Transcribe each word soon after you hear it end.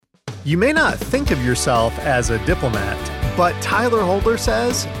You may not think of yourself as a diplomat, but Tyler Holder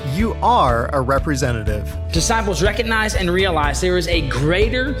says you are a representative. Disciples recognize and realize there is a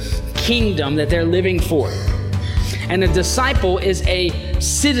greater kingdom that they're living for. And a disciple is a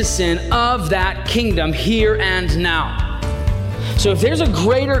citizen of that kingdom here and now. So if there's a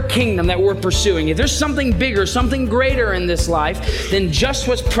greater kingdom that we're pursuing, if there's something bigger, something greater in this life than just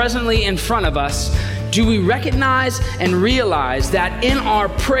what's presently in front of us, do we recognize and realize that in our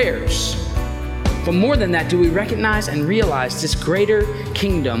prayers? But more than that, do we recognize and realize this greater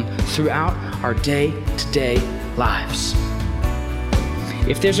kingdom throughout our day-to-day lives?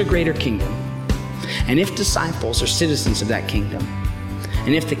 If there's a greater kingdom, and if disciples are citizens of that kingdom,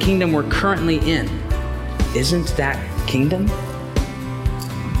 and if the kingdom we're currently in isn't that kingdom,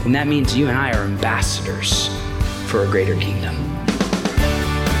 then that means you and I are ambassadors for a greater kingdom.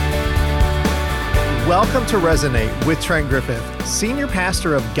 Welcome to Resonate with Trent Griffith, Senior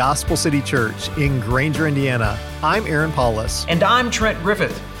Pastor of Gospel City Church in Granger, Indiana. I'm Aaron Paulus. And I'm Trent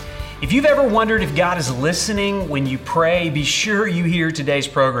Griffith. If you've ever wondered if God is listening when you pray, be sure you hear today's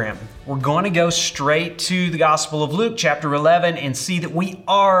program. We're going to go straight to the Gospel of Luke, chapter 11, and see that we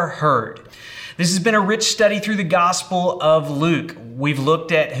are heard. This has been a rich study through the Gospel of Luke. We've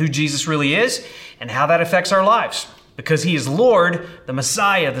looked at who Jesus really is and how that affects our lives. Because He is Lord, the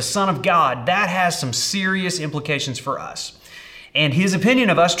Messiah, the Son of God, that has some serious implications for us. And His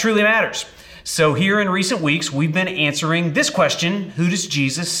opinion of us truly matters. So here in recent weeks, we've been answering this question: who does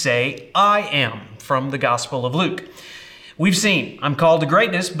Jesus say I am? From the Gospel of Luke. We've seen, I'm called to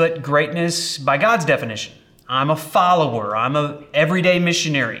greatness, but greatness by God's definition. I'm a follower. I'm an everyday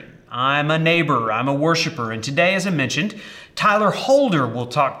missionary. I'm a neighbor. I'm a worshiper. And today, as I mentioned, Tyler Holder will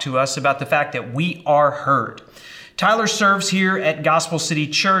talk to us about the fact that we are heard. Tyler serves here at Gospel City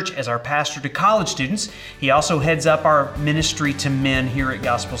Church as our pastor to college students. He also heads up our ministry to men here at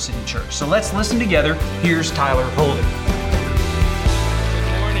Gospel City Church. So let's listen together. Here's Tyler Holder.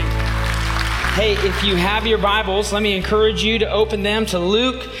 Good morning. Hey, if you have your Bibles, let me encourage you to open them to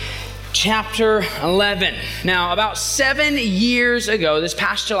Luke chapter 11. Now, about 7 years ago, this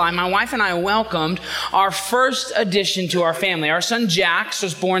past July, my wife and I welcomed our first addition to our family. Our son Jax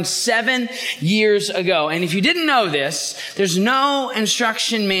was born 7 years ago. And if you didn't know this, there's no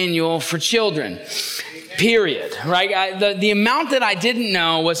instruction manual for children. Period. Right? The amount that I didn't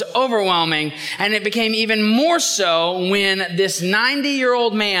know was overwhelming, and it became even more so when this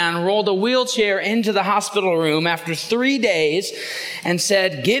 90-year-old man rolled a wheelchair into the hospital room after 3 days and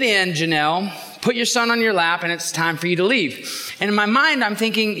said, "Get in, Janelle. Put your son on your lap, and it's time for you to leave." And in my mind, I'm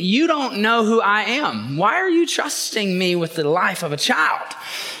thinking, you don't know who I am. Why are you trusting me with the life of a child?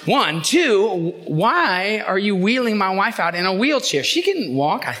 1, 2, why are you wheeling my wife out in a wheelchair? She can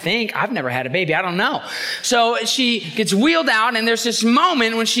walk, I think. I've never had a baby. I don't know. So she gets wheeled out, and there's this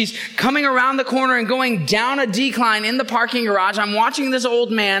moment when she's coming around the corner and going down a decline in the parking garage. I'm watching this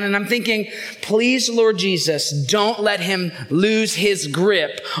old man, and I'm thinking, please, Lord Jesus, don't let him lose his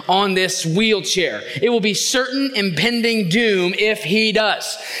grip on this wheelchair. It will be certain impending doom if he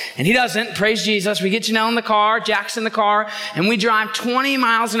does. And he doesn't. Praise Jesus. We get Janelle in the car, Jack's in the car, and we drive 20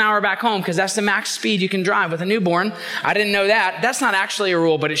 miles an hour back home because that's the max speed you can drive with a newborn. I didn't know that. That's not actually a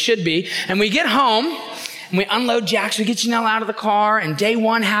rule, but it should be. And we get home and we unload Jax. We get Janelle out of the car, and day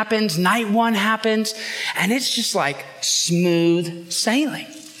 1 happens, night 1 happens, and it's just like smooth sailing.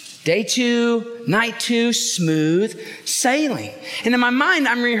 Day 2, night 2, smooth sailing. And in my mind,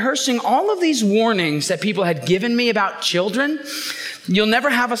 I'm rehearsing all of these warnings that people had given me about children. You'll never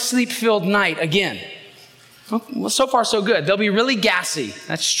have a sleep-filled night again. Well, so far, so good. They'll be really gassy.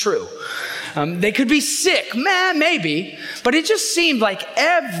 That's true. They could be sick, maybe. But it just seemed like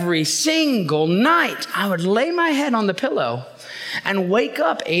every single night I would lay my head on the pillow and wake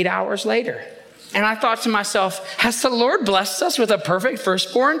up 8 hours later. And I thought to myself, has the Lord blessed us with a perfect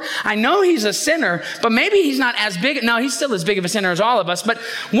firstborn? I know he's a sinner, but maybe he's not as big. No, he's still as big of a sinner as all of us. But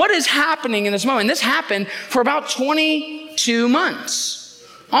what is happening in this moment? This happened for about 22 months,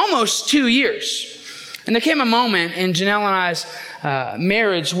 almost 2 years. And there came a moment in Janelle and I's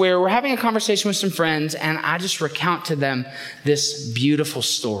marriage where we're having a conversation with some friends, and I just recount to them this beautiful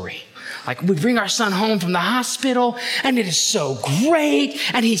story. Like, we bring our son home from the hospital, and it is so great,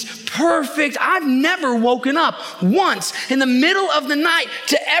 and he's perfect. I've never woken up once in the middle of the night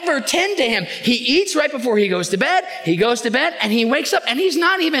to ever tend to him. He eats right before he goes to bed, and he wakes up, and he's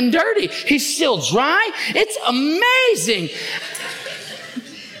not even dirty. He's still dry. It's amazing.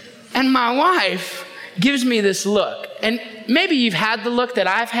 And my wife gives me this look, and maybe you've had the look that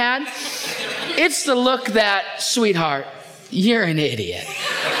I've had. It's the look that, sweetheart, you're an idiot.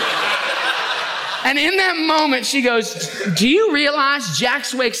 And in that moment, she goes, do you realize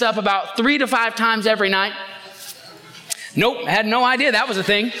Jax wakes up about 3 to 5 times every night? Nope, had no idea that was a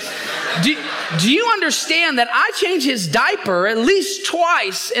thing. Do you understand that I change his diaper at least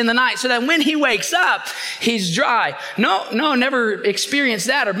twice in the night so that when he wakes up, he's dry? No, never experienced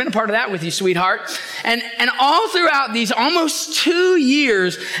that or been a part of that with you, sweetheart. And all throughout these almost 2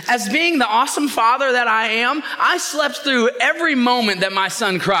 years, as being the awesome father that I am, I slept through every moment that my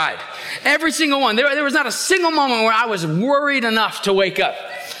son cried. Every single one. There was not a single moment where I was worried enough to wake up.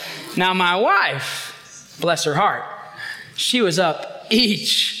 Now, my wife, bless her heart, she was up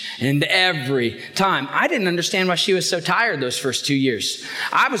each and every time. I didn't understand why she was so tired those first 2 years.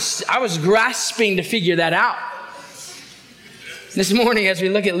 I was grasping to figure that out. This morning, as we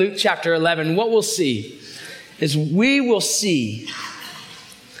look at Luke chapter 11, what we'll see is we will see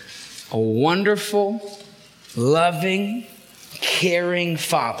a wonderful, loving, caring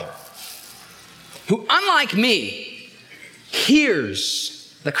father who, unlike me,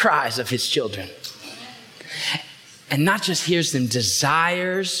 hears the cries of his children. And not just hears them,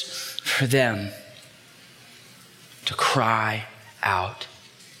 desires for them to cry out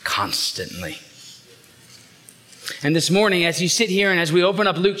constantly. And this morning, as you sit here and as we open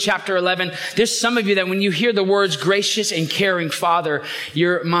up Luke chapter 11, there's some of you that when you hear the words gracious and caring Father,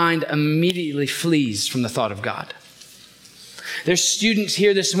 your mind immediately flees from the thought of God. There's students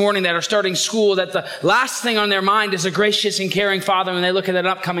here this morning that are starting school that the last thing on their mind is a gracious and caring Father when they look at that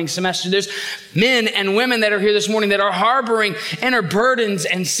upcoming semester. There's men and women that are here this morning that are harboring inner burdens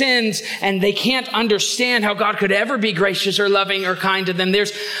and sins, and they can't understand how God could ever be gracious or loving or kind to them.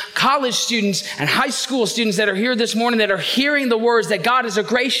 There's college students and high school students that are here this morning that are hearing the words that God is a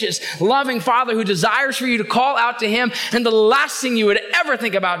gracious, loving Father who desires for you to call out to him, and the last thing you would ever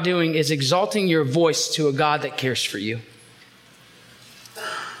think about doing is exalting your voice to a God that cares for you.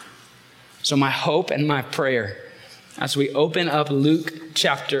 So my hope and my prayer as we open up Luke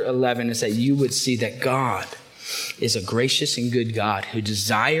chapter 11 is that you would see that God is a gracious and good God who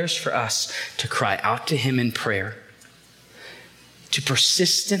desires for us to cry out to him in prayer, to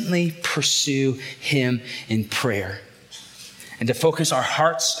persistently pursue him in prayer, and to focus our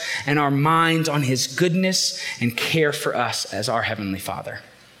hearts and our minds on his goodness and care for us as our Heavenly Father.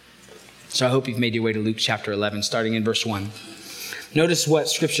 So I hope you've made your way to Luke chapter 11, starting in verse 1. Notice what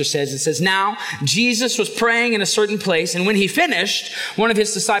scripture says. It says, now Jesus was praying in a certain place, and when he finished, one of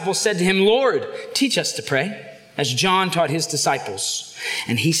his disciples said to him, Lord, teach us to pray, as John taught his disciples.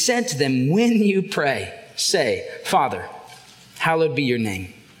 And he said to them, when you pray, say, Father, hallowed be your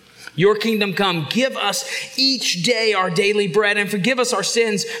name. Your kingdom come. Give us each day our daily bread, and forgive us our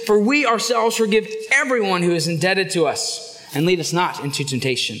sins, for we ourselves forgive everyone who is indebted to us. And lead us not into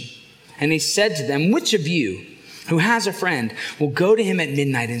temptation. And he said to them, which of you who has a friend will go to him at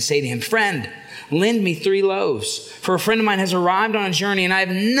midnight and say to him, friend, lend me 3 loaves, for a friend of mine has arrived on a journey and I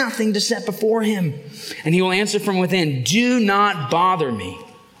have nothing to set before him. And he will answer from within, do not bother me.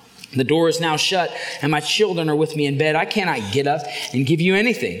 The door is now shut and my children are with me in bed. I cannot get up and give you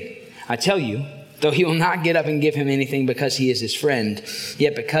anything. I tell you, though he will not get up and give him anything because he is his friend,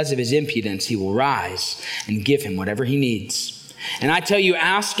 yet because of his impudence, he will rise and give him whatever he needs. And I tell you,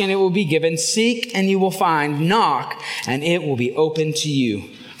 ask and it will be given, seek and you will find, knock and it will be open to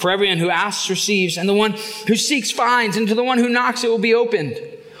you. For everyone who asks receives, and the one who seeks finds, and to the one who knocks it will be opened.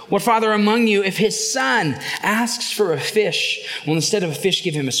 What father among you, if his son asks for a fish, will instead of a fish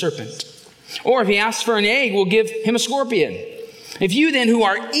give him a serpent? Or if he asks for an egg, will give him a scorpion? If you then who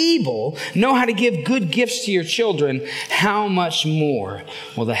are evil know how to give good gifts to your children, how much more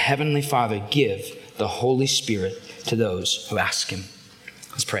will the Heavenly Father give the Holy Spirit to those who ask him?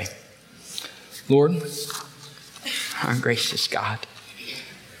 Let's pray. Lord, our gracious God,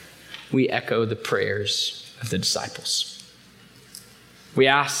 we echo the prayers of the disciples. We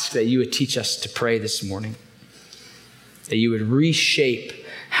ask that you would teach us to pray this morning, that you would reshape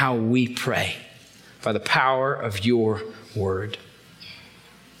how we pray by the power of your word.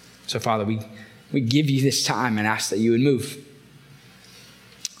 So, Father, we give you this time and ask that you would move.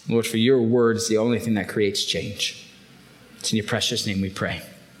 Lord, for your word is the only thing that creates change. It's in your precious name we pray.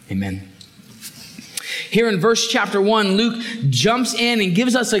 Amen. Here in verse chapter 1, Luke jumps in and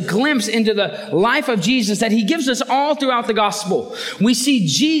gives us a glimpse into the life of Jesus that he gives us all throughout the gospel. We see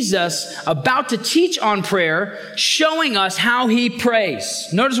Jesus about to teach on prayer, showing us how he prays.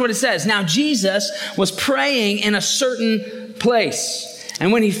 Notice what it says. Now Jesus was praying in a certain place.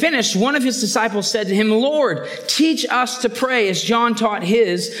 And when he finished, one of his disciples said to him, Lord, teach us to pray as John taught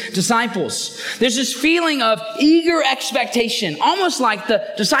his disciples. There's this feeling of eager expectation, almost like the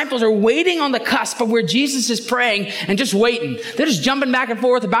disciples are waiting on the cusp of where Jesus is praying and just waiting. They're just jumping back and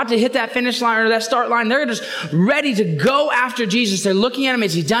forth, about to hit that finish line or that start line. They're just ready to go after Jesus. They're looking at him.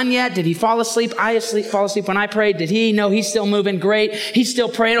 Is he done yet? Did he fall asleep? Fall asleep when I prayed. Did he? No, he's still moving. Great. He's still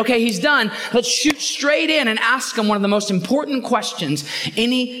praying. Okay, he's done. Let's shoot straight in and ask him one of the most important questions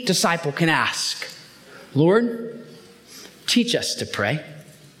any disciple can ask. Lord, teach us to pray.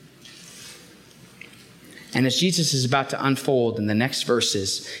 And as Jesus is about to unfold in the next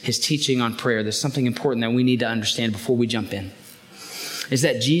verses, his teaching on prayer, there's something important that we need to understand before we jump in. Is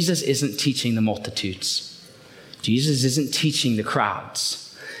that Jesus isn't teaching the multitudes. Jesus isn't teaching the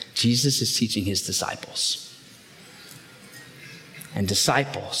crowds. Jesus is teaching his disciples. And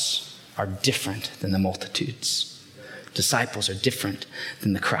disciples are different than the multitudes. Disciples are different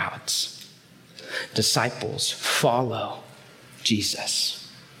than the crowds. Disciples follow Jesus.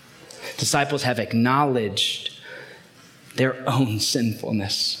 Disciples have acknowledged their own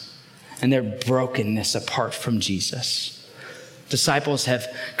sinfulness and their brokenness apart from Jesus. Disciples have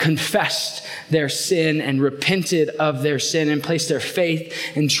confessed their sin and repented of their sin and placed their faith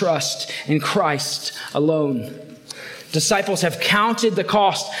and trust in Christ alone. Disciples have counted the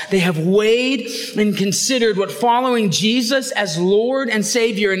cost. They have weighed and considered what following Jesus as Lord and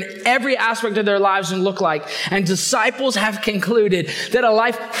Savior in every aspect of their lives would look like. And disciples have concluded that a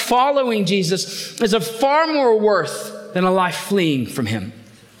life following Jesus is of far more worth than a life fleeing from him.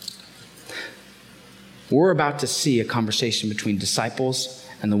 We're about to see a conversation between disciples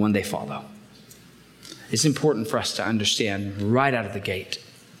and the one they follow. It's important for us to understand right out of the gate.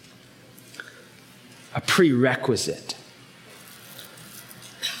 A prerequisite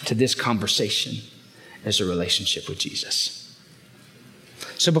to this conversation is a relationship with Jesus.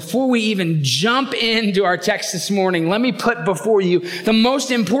 So before we even jump into our text this morning, let me put before you the most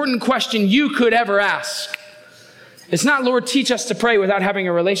important question you could ever ask. It's not, Lord, teach us to pray without having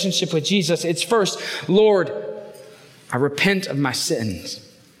a relationship with Jesus. It's first, Lord, I repent of my sins.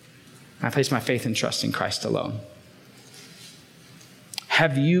 I place my faith and trust in Christ alone.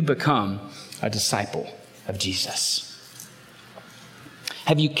 Have you become a disciple of Jesus?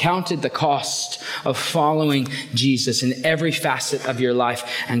 Have you counted the cost of following Jesus in every facet of your life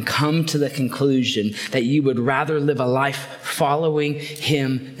and come to the conclusion that you would rather live a life following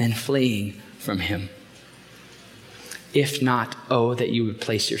him than fleeing from him? If not, oh, that you would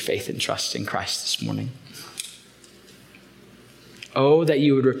place your faith and trust in Christ this morning. Oh, that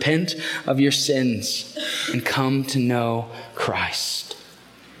you would repent of your sins and come to know Christ.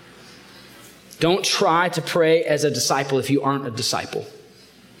 Don't try to pray as a disciple if you aren't a disciple.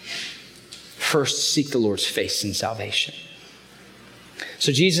 First, seek the Lord's face in salvation.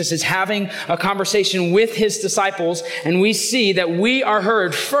 So Jesus is having a conversation with his disciples, and we see that we are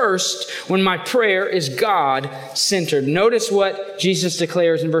heard first when my prayer is God-centered. Notice what Jesus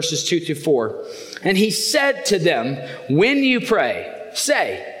declares in verses 2-4. And he said to them, when you pray,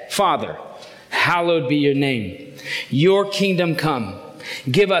 say, Father, hallowed be your name. Your kingdom come.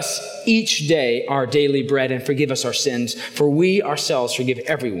 Give us each day our daily bread and forgive us our sins, for we ourselves forgive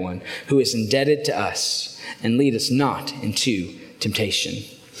everyone who is indebted to us, and lead us not into temptation.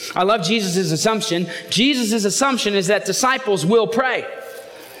 I love Jesus' assumption. Jesus' assumption is that disciples will pray.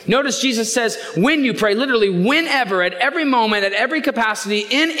 Notice Jesus says, when you pray, literally whenever, at every moment, at every capacity,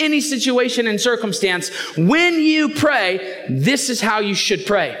 in any situation and circumstance, when you pray, this is how you should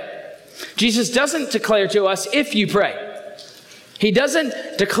pray. Jesus doesn't declare to us if you pray. He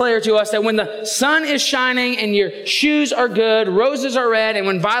doesn't declare to us that when the sun is shining and your shoes are good, roses are red, and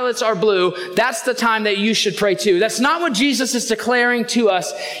when violets are blue, that's the time that you should pray too. That's not what Jesus is declaring to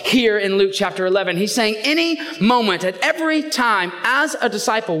us here in Luke chapter 11. He's saying any moment, at every time, as a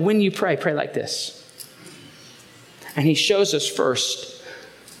disciple, when you pray, pray like this. And he shows us first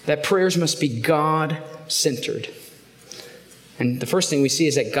that prayers must be God-centered. And the first thing we see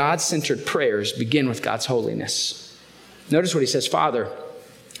is that God-centered prayers begin with God's holiness. Notice what he says, Father,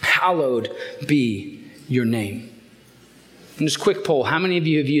 hallowed be your name. And just a quick poll, how many of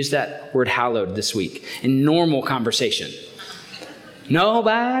you have used that word hallowed this week in normal conversation?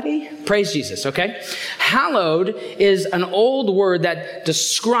 Nobody? Praise Jesus, okay? Hallowed is an old word that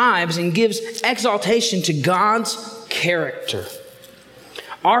describes and gives exaltation to God's character.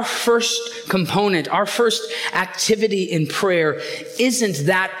 Our first component, our first activity in prayer isn't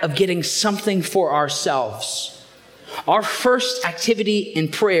that of getting something for ourselves. Our first activity in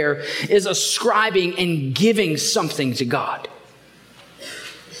prayer is ascribing and giving something to God.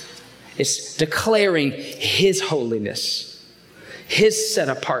 It's declaring his holiness, his set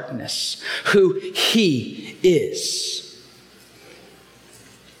apartness, who he is.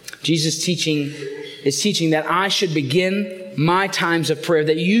 Jesus is teaching that I should begin my times of prayer,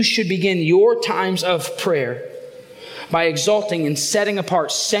 that you should begin your times of prayer by exalting and setting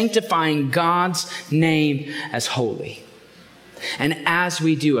apart, sanctifying God's name as holy. And as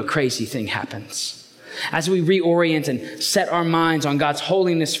we do, a crazy thing happens. As we reorient and set our minds on God's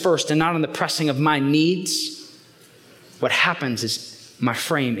holiness first and not on the pressing of my needs, what happens is my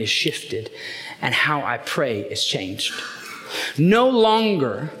frame is shifted and how I pray is changed. No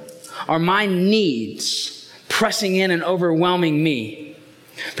longer are my needs pressing in and overwhelming me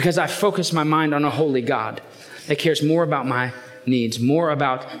because I focus my mind on a holy God that cares more about my needs, more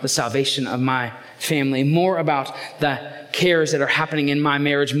about the salvation of my family, more about the cares that are happening in my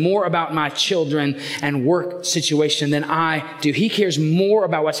marriage, more about my children and work situation than I do. He cares more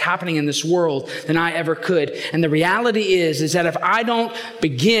about what's happening in this world than I ever could. And the reality is that if I don't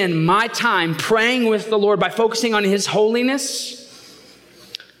begin my time praying with the Lord by focusing on his holiness,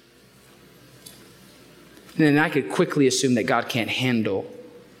 then I could quickly assume that God can't handle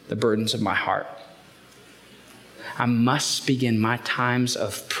the burdens of my heart. I must begin my times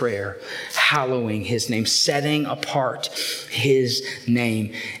of prayer hallowing his name, setting apart his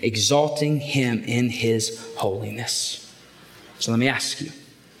name, exalting him in his holiness. So let me ask you,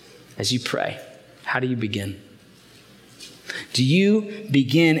 as you pray, how do you begin? Do you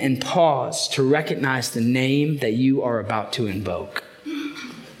begin and pause to recognize the name that you are about to invoke?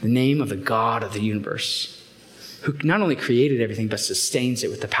 The name of the God of the universe, who not only created everything, but sustains it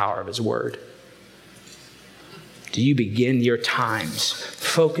with the power of his word. Do you begin your times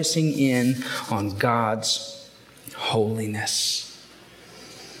focusing in on God's holiness?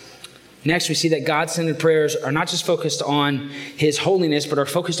 Next, we see that God-centered prayers are not just focused on his holiness, but are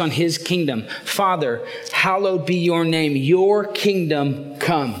focused on his kingdom. Father, hallowed be your name, your kingdom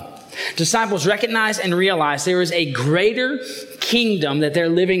come. Disciples recognize and realize there is a greater kingdom that they're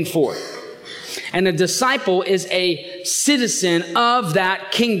living for. And a disciple is a citizen of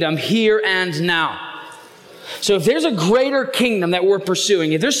that kingdom here and now. So if there's a greater kingdom that we're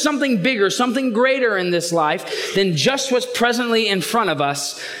pursuing, if there's something bigger, something greater in this life than just what's presently in front of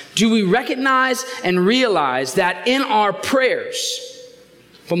us, do we recognize and realize that in our prayers?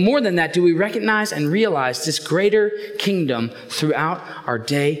 But more than that, do we recognize and realize this greater kingdom throughout our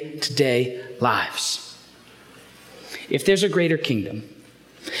day-to-day lives? If there's a greater kingdom,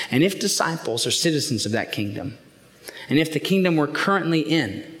 and if disciples are citizens of that kingdom, and if the kingdom we're currently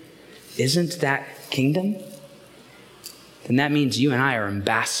in isn't that kingdom, then that means you and I are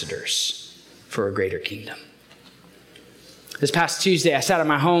ambassadors for a greater kingdom. This past Tuesday, I sat at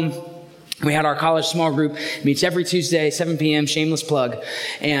my home. We had our college small group. It meets every Tuesday, 7 p.m., shameless plug.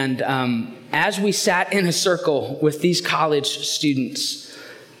 And as we sat in a circle with these college students,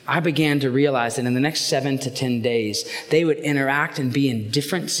 I began to realize that in the next 7 to 10 days, they would interact and be in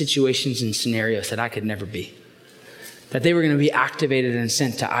different situations and scenarios that I could never be. That they were going to be activated and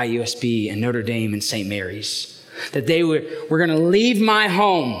sent to IUSB and Notre Dame and St. Mary's. That they were going to leave my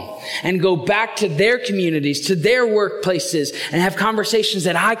home and go back to their communities, to their workplaces, and have conversations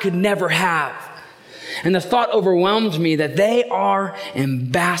that I could never have. And the thought overwhelmed me that they are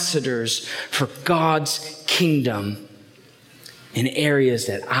ambassadors for God's kingdom in areas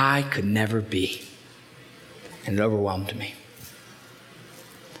that I could never be. And it overwhelmed me.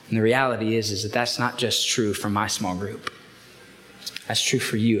 And the reality is that that's not just true for my small group. That's true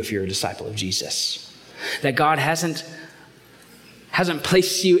for you if you're a disciple of Jesus. That God hasn't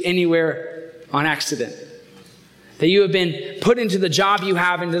placed you anywhere on accident. That you have been put into the job you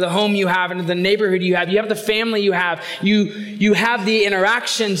have, into the home you have, into the neighborhood you have the family you have. You have the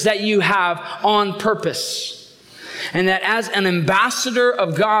interactions that you have on purpose. And that as an ambassador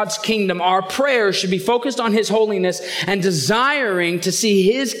of God's kingdom, our prayers should be focused on his holiness and desiring to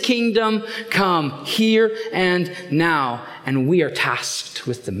see his kingdom come here and now. And we are tasked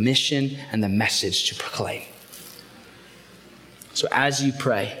with the mission and the message to proclaim. So as you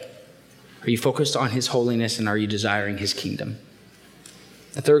pray, are you focused on his holiness and are you desiring his kingdom?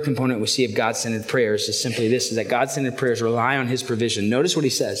 The third component we see of God-centered prayers is simply this, is that God-centered prayers rely on his provision. Notice what he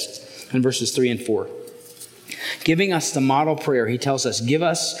says in verses 3 and 4. Giving us the model prayer, he tells us, give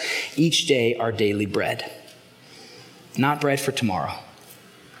us each day our daily bread. Not bread for tomorrow.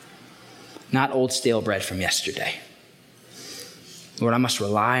 Not old stale bread from yesterday. Lord, I must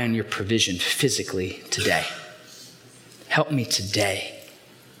rely on your provision physically today. Help me today.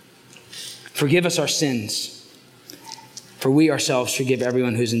 Forgive us our sins. For we ourselves forgive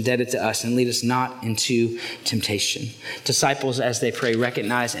everyone who's indebted to us, and lead us not into temptation. Disciples, as they pray,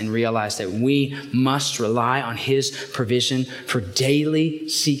 recognize and realize that we must rely on his provision for daily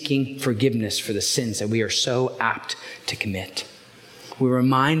seeking forgiveness for the sins that we are so apt to commit. We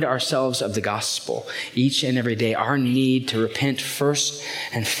remind ourselves of the gospel each and every day, our need to repent first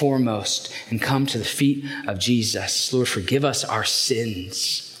and foremost and come to the feet of Jesus. Lord, forgive us our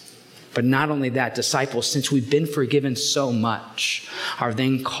sins. But not only that, disciples, since we've been forgiven so much, are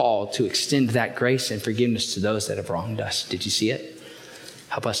then called to extend that grace and forgiveness to those that have wronged us. Did you see it?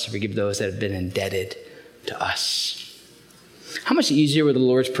 Help us to forgive those that have been indebted to us. How much easier would the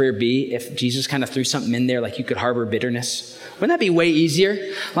Lord's Prayer be if Jesus kind of threw something in there like you could harbor bitterness? Wouldn't that be way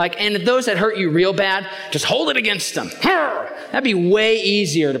easier? And if those that hurt you real bad, just hold it against them. That'd be way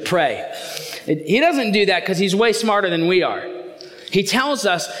easier to pray. He doesn't do that because he's way smarter than we are. He tells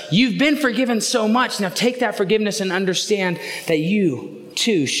us, you've been forgiven so much. Now take that forgiveness and understand that you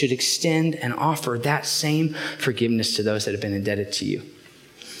too should extend and offer that same forgiveness to those that have been indebted to you.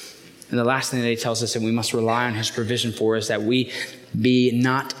 And the last thing that he tells us that we must rely on his provision for is that we be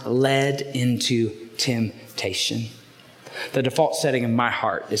not led into temptation. The default setting of my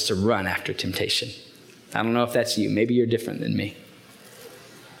heart is to run after temptation. I don't know if that's you. Maybe you're different than me.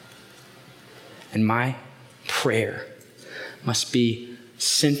 And my prayer must be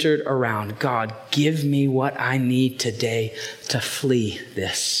centered around, God, give me what I need today to flee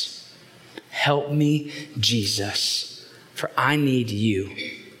this. Help me, Jesus, for I need you.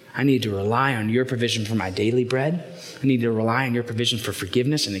 I need to rely on your provision for my daily bread. I need to rely on your provision for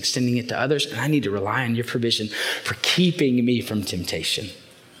forgiveness and extending it to others. And I need to rely on your provision for keeping me from temptation.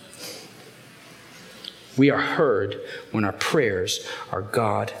 We are heard when our prayers are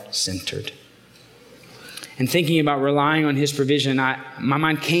God-centered. And thinking about relying on his provision, my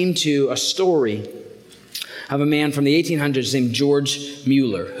mind came to a story of a man from the 1800s named George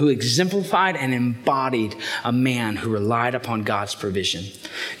Mueller, who exemplified and embodied a man who relied upon God's provision.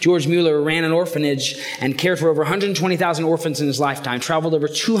 George Mueller ran an orphanage and cared for over 120,000 orphans in his lifetime, traveled over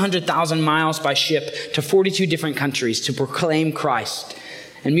 200,000 miles by ship to 42 different countries to proclaim Christ.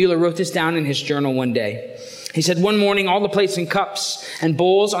 And Mueller wrote this down in his journal one day. He said, one morning, all the plates and cups and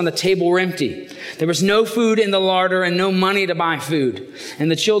bowls on the table were empty. There was no food in the larder and no money to buy food. And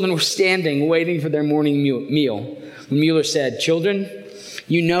the children were standing, waiting for their morning meal. When Mueller said, children,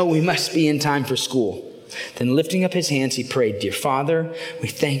 you know we must be in time for school. Then lifting up his hands, he prayed, dear Father, we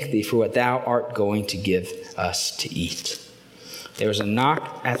thank thee for what thou art going to give us to eat. There was a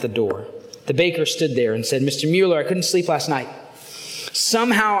knock at the door. The baker stood there and said, Mr. Mueller, I couldn't sleep last night.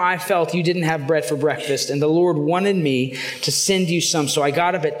 Somehow I felt you didn't have bread for breakfast, and the Lord wanted me to send you some. So I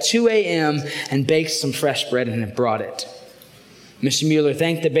got up at 2 a.m. and baked some fresh bread and have brought it. Mr. Mueller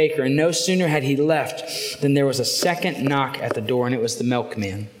thanked the baker, and no sooner had he left than there was a second knock at the door, and it was the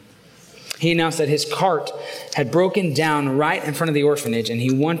milkman. He announced that his cart had broken down right in front of the orphanage, and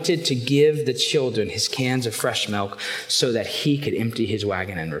he wanted to give the children his cans of fresh milk so that he could empty his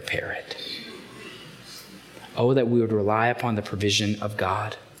wagon and repair it. Oh, that we would rely upon the provision of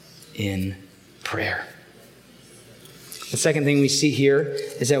God in prayer. The second thing we see here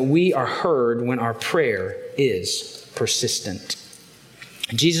is that we are heard when our prayer is persistent.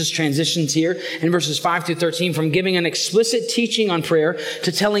 Jesus transitions here in verses 5 through 13 from giving an explicit teaching on prayer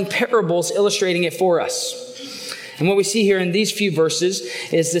to telling parables illustrating it for us. And what we see here in these few verses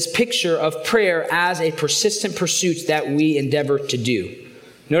is this picture of prayer as a persistent pursuit that we endeavor to do.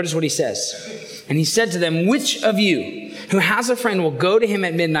 Notice what he says. And he said to them, which of you who has a friend will go to him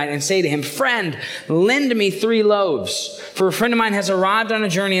at midnight and say to him, friend, lend me 3 loaves, for a friend of mine has arrived on a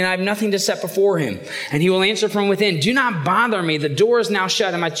journey and I have nothing to set before him. And he will answer from within, do not bother me. The door is now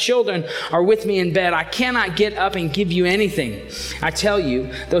shut and my children are with me in bed. I cannot get up and give you anything. I tell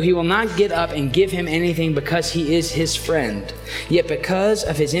you, though he will not get up and give him anything because he is his friend, yet because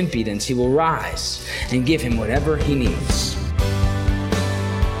of his impudence, he will rise and give him whatever he needs.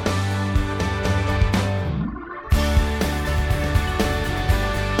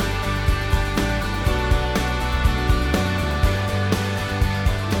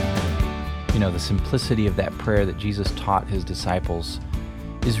 The simplicity of that prayer that Jesus taught his disciples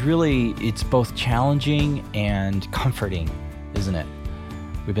is really, it's both challenging and comforting, isn't it?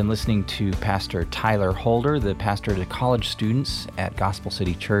 We've been listening to Pastor Tyler Holder, the pastor to college students at Gospel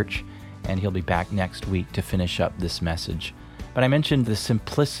City Church, and he'll be back next week to finish up this message. But I mentioned the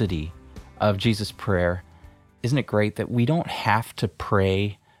simplicity of Jesus' prayer. Isn't it great that we don't have to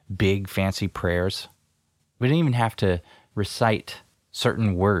pray big, fancy prayers? We don't even have to recite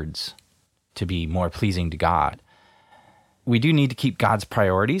certain words to be more pleasing to God. we do need to keep God's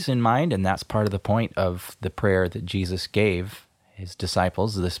priorities in mind, and that's part of the point of the prayer that Jesus gave his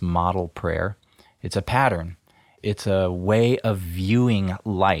disciples, this model prayer. It's a pattern. It's a way of viewing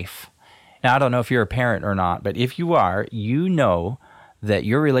life. Now, I don't know if you're a parent or not, but if you are, you know that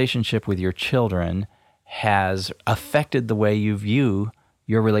your relationship with your children has affected the way you view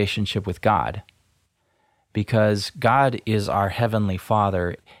your relationship with God. Because God is our Heavenly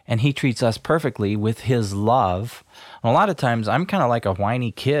Father, and He treats us perfectly with His love. And a lot of times, I'm kind of like a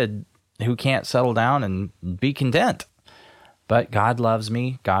whiny kid who can't settle down and be content. But God loves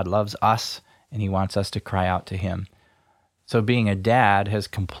me, God loves us, and He wants us to cry out to Him. So being a dad has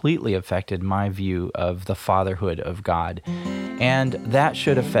completely affected my view of the fatherhood of God. And that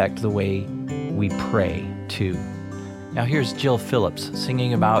should affect the way we pray, too. Now here's Jill Phillips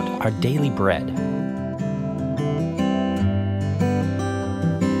singing about our daily bread.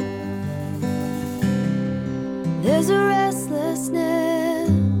 There's a restlessness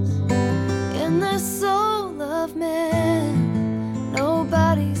in the soul of man.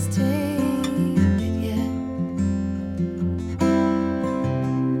 Nobody's tamed it yet.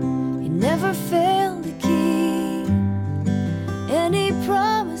 You never fail to keep any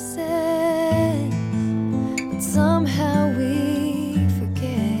promises, but somehow we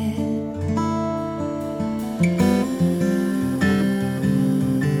forget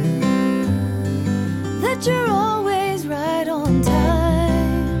that you're always right on time.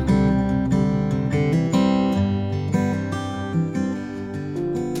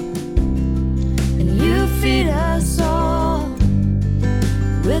 And you feed us all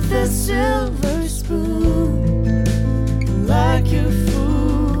with a silver spoon, like your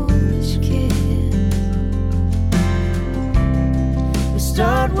foolish kids. We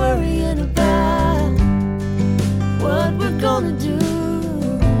start worrying about what we're gonna do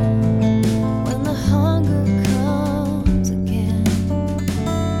when the hunger comes again.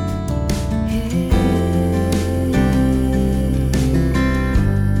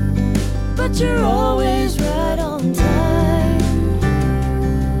 But you're always right on time,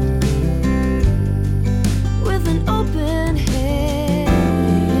 with an open hand.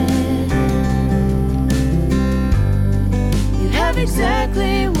 You have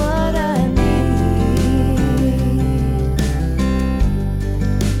exactly what I need.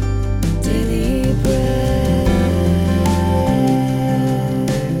 Daily bread,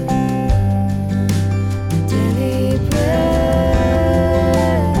 daily bread.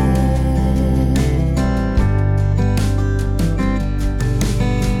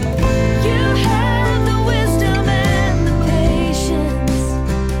 You have the wisdom and the patience.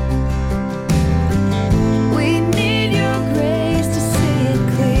 We need your grace to see it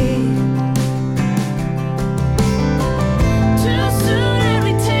clear. Too soon and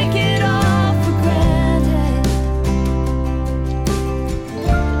we take it all for granted.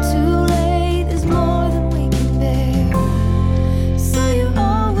 Too late is more than we can bear. So you're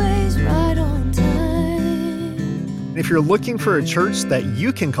always right on time. If you're looking for a church that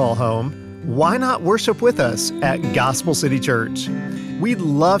you can call home, why not worship with us at Gospel City Church? We'd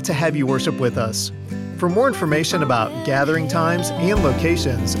love to have you worship with us. For more information about gathering times and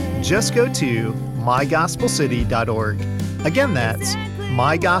locations, just go to mygospelcity.org. Again, that's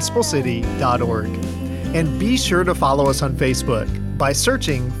mygospelcity.org. And be sure to follow us on Facebook by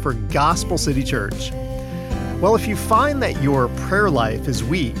searching for Gospel City Church. Well, if you find that your prayer life is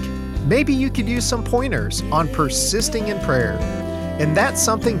weak, maybe you could use some pointers on persisting in prayer. And that's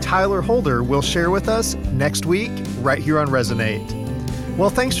something Tyler Holder will share with us next week right here on Resonate. Well,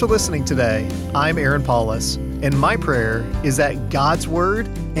 thanks for listening today. I'm Aaron Paulus, and my prayer is that God's Word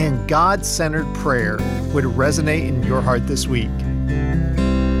and God-centered prayer would resonate in your heart this week.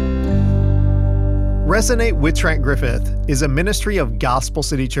 Resonate with Trent Griffith is a ministry of Gospel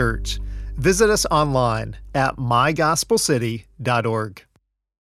City Church. Visit us online at mygospelcity.org.